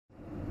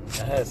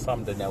had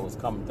something that was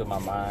coming to my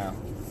mind,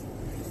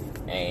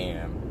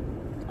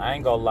 and I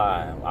ain't gonna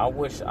lie. I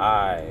wish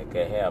I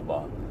could have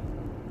a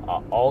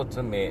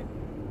ultimate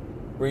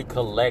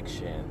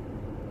recollection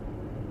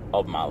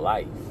of my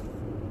life.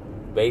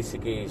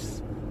 Basically,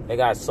 they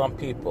got some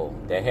people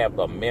that have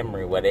a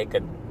memory where they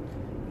could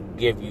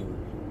give you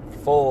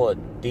full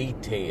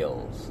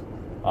details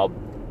of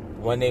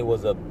when they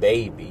was a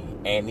baby,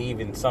 and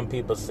even some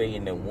people say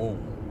in the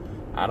womb.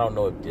 I don't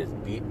know if this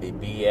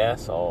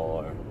BS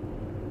or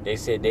they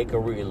said they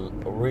could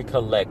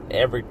recollect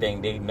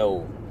everything they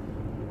know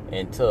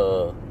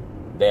until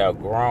they're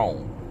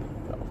grown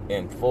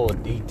in full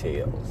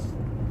details.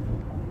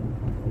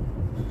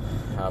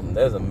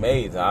 That's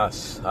amazing.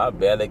 I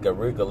barely could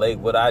recollect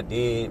what I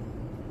did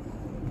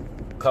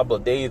a couple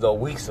of days or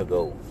weeks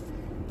ago.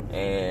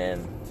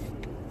 And,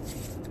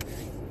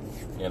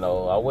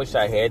 I wish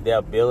I had the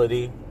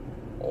ability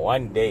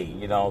one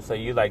day, so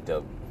you like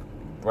to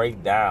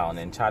break down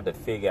and try to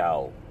figure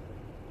out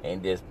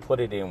and just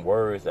put it in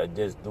words or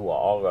just do an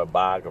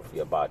autobiography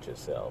about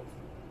yourself,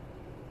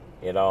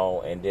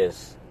 and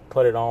just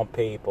put it on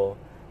paper,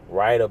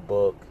 write a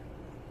book.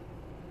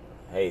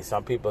 Hey,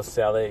 some people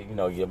sell it,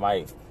 you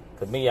might.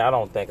 To me, I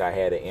don't think I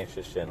had an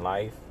interest in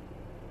life,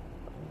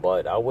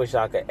 but I wish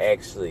I could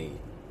actually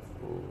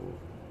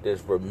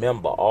just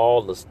remember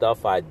all the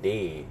stuff I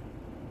did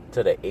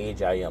to the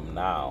age I am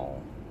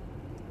now.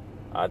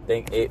 I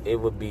think it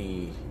would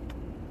be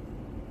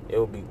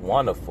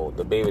wonderful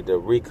to be able to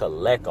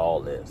recollect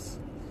all this,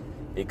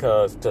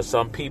 because to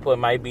some people it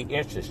might be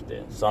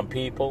interesting. Some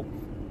people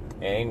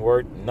it ain't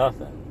worth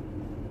nothing.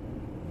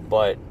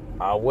 But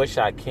I wish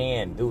I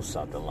can do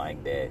something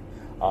like that.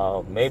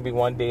 Maybe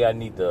one day I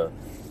need to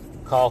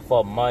call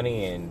for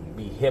money and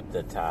be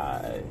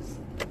hypnotized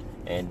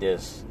and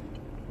just,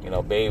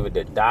 be able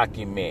to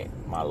document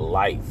my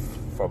life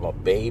from a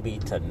baby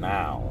to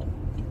now,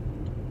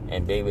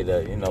 and be able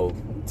to,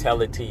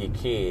 tell it to your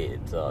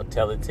kids,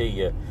 tell it to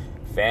your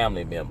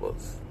family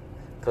members,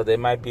 because there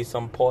might be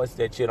some parts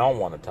that you don't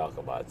want to talk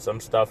about, some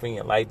stuff in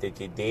your life that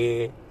you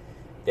did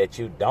that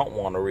you don't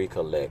want to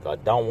recollect or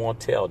don't want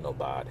to tell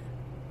nobody.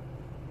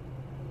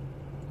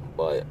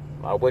 But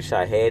I wish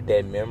I had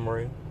that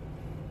memory.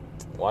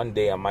 One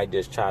day I might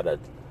just try to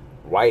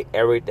write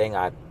everything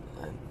I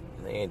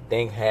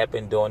think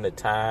happened during the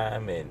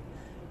time, and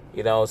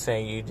you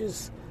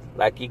just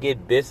you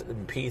get bits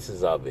and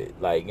pieces of it,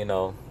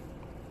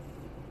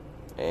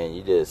 and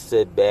you just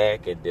sit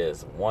back and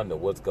just wonder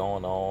what's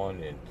going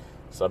on. And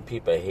some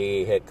people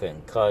head had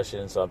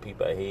concussion, some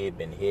people head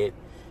been hit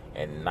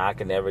and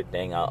knocking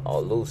everything out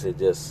or loose. It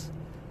just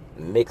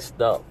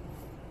mixed up.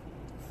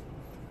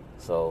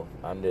 So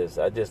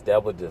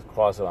that would just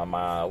cross my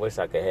mind. I wish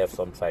I could have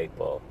some type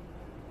of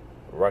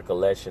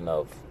recollection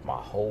of my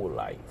whole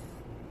life,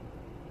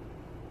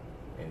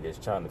 and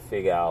just trying to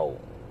figure out,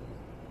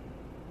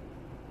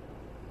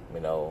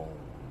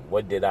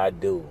 what did I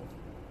do?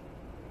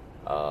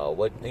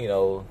 What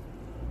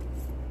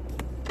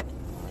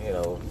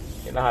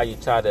how you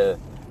try to,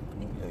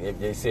 if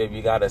they say if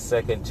you got a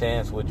second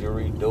chance, would you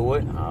redo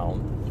it?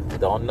 I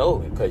don't know,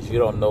 because you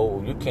don't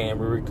know, you can't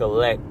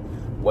recollect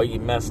where you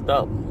messed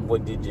up.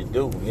 What did you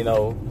do?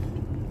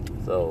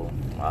 So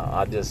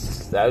that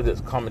was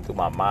just coming through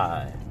my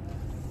mind.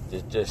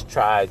 Just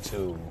try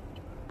to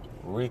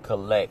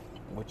recollect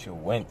what you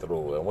went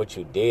through and what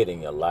you did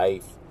in your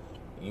life.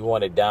 You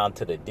want it down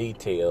to the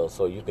details,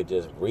 so you could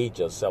just read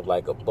yourself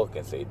like a book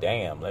and say,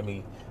 damn,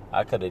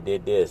 I could have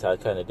did this, I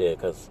could have did,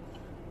 because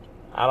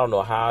I don't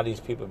know how these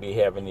people be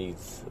having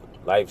these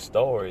life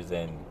stories,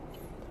 and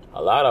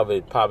a lot of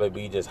it probably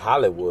be just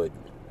Hollywood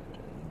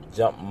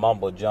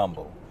mumbo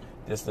jumbo,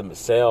 just to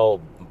sell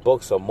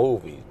books or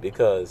movies,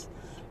 because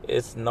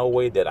it's no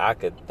way that I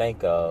could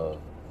think of,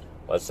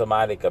 or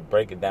somebody could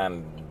break it down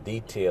in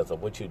details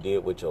of what you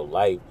did with your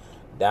life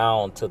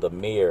down to the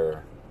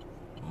mere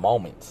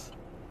moments.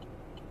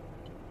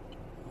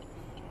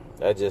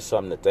 That's just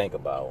something to think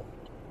about.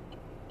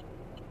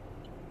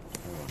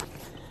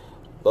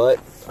 But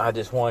I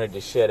just wanted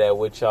to share that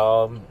with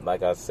y'all.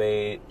 Like I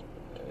said,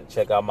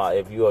 check out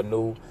if you're a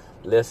new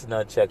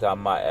listener, check out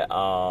my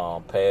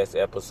past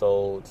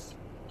episodes.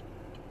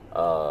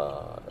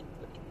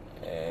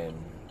 And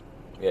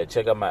yeah,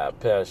 check out my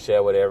past,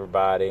 share with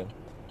everybody.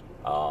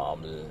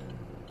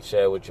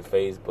 Share with your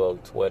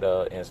Facebook,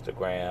 Twitter,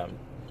 Instagram,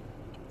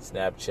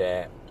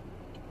 Snapchat.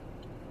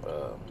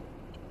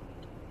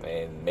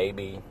 And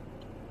maybe,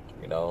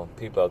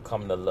 people are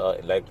coming to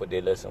like what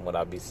they listen when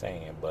I be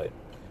saying, but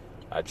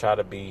I try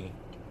to be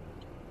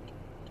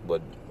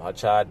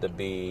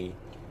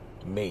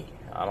me.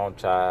 I don't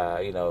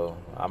try,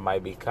 I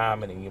might be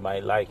common and you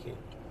might like it.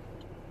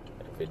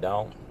 If it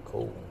don't,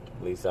 cool.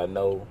 At least I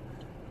know,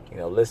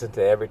 listen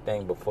to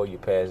everything before you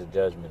pass a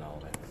judgment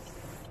on it.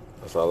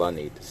 That's all I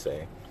need to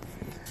say.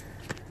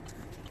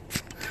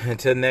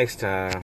 Until next time.